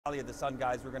Valley of the Sun,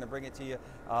 guys. We're going to bring it to you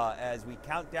as we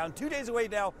count down 2 days away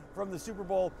now from the Super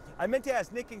Bowl. I meant to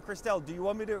ask Nick and Christelle, do you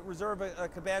want me to reserve a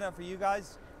cabana for you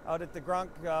guys out at the Gronk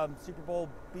Super Bowl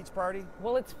beach party?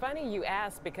 Well, it's funny you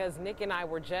ask because Nick and I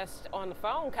were just on the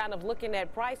phone kind of looking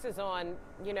at prices on,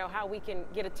 how we can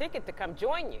get a ticket to come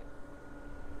join you.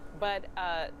 But,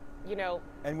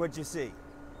 And what'd you see?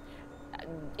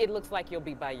 It looks like you'll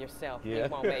be by yourself. Yeah. You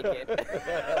won't make it.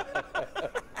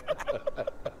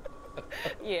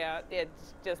 Yeah,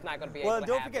 it's just not going to be able to happen.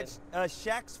 Well, don't forget,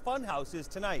 Shaq's Funhouse is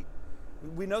tonight.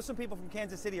 We know some people from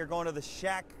Kansas City are going to the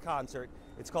Shaq concert.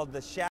 It's called the Shaq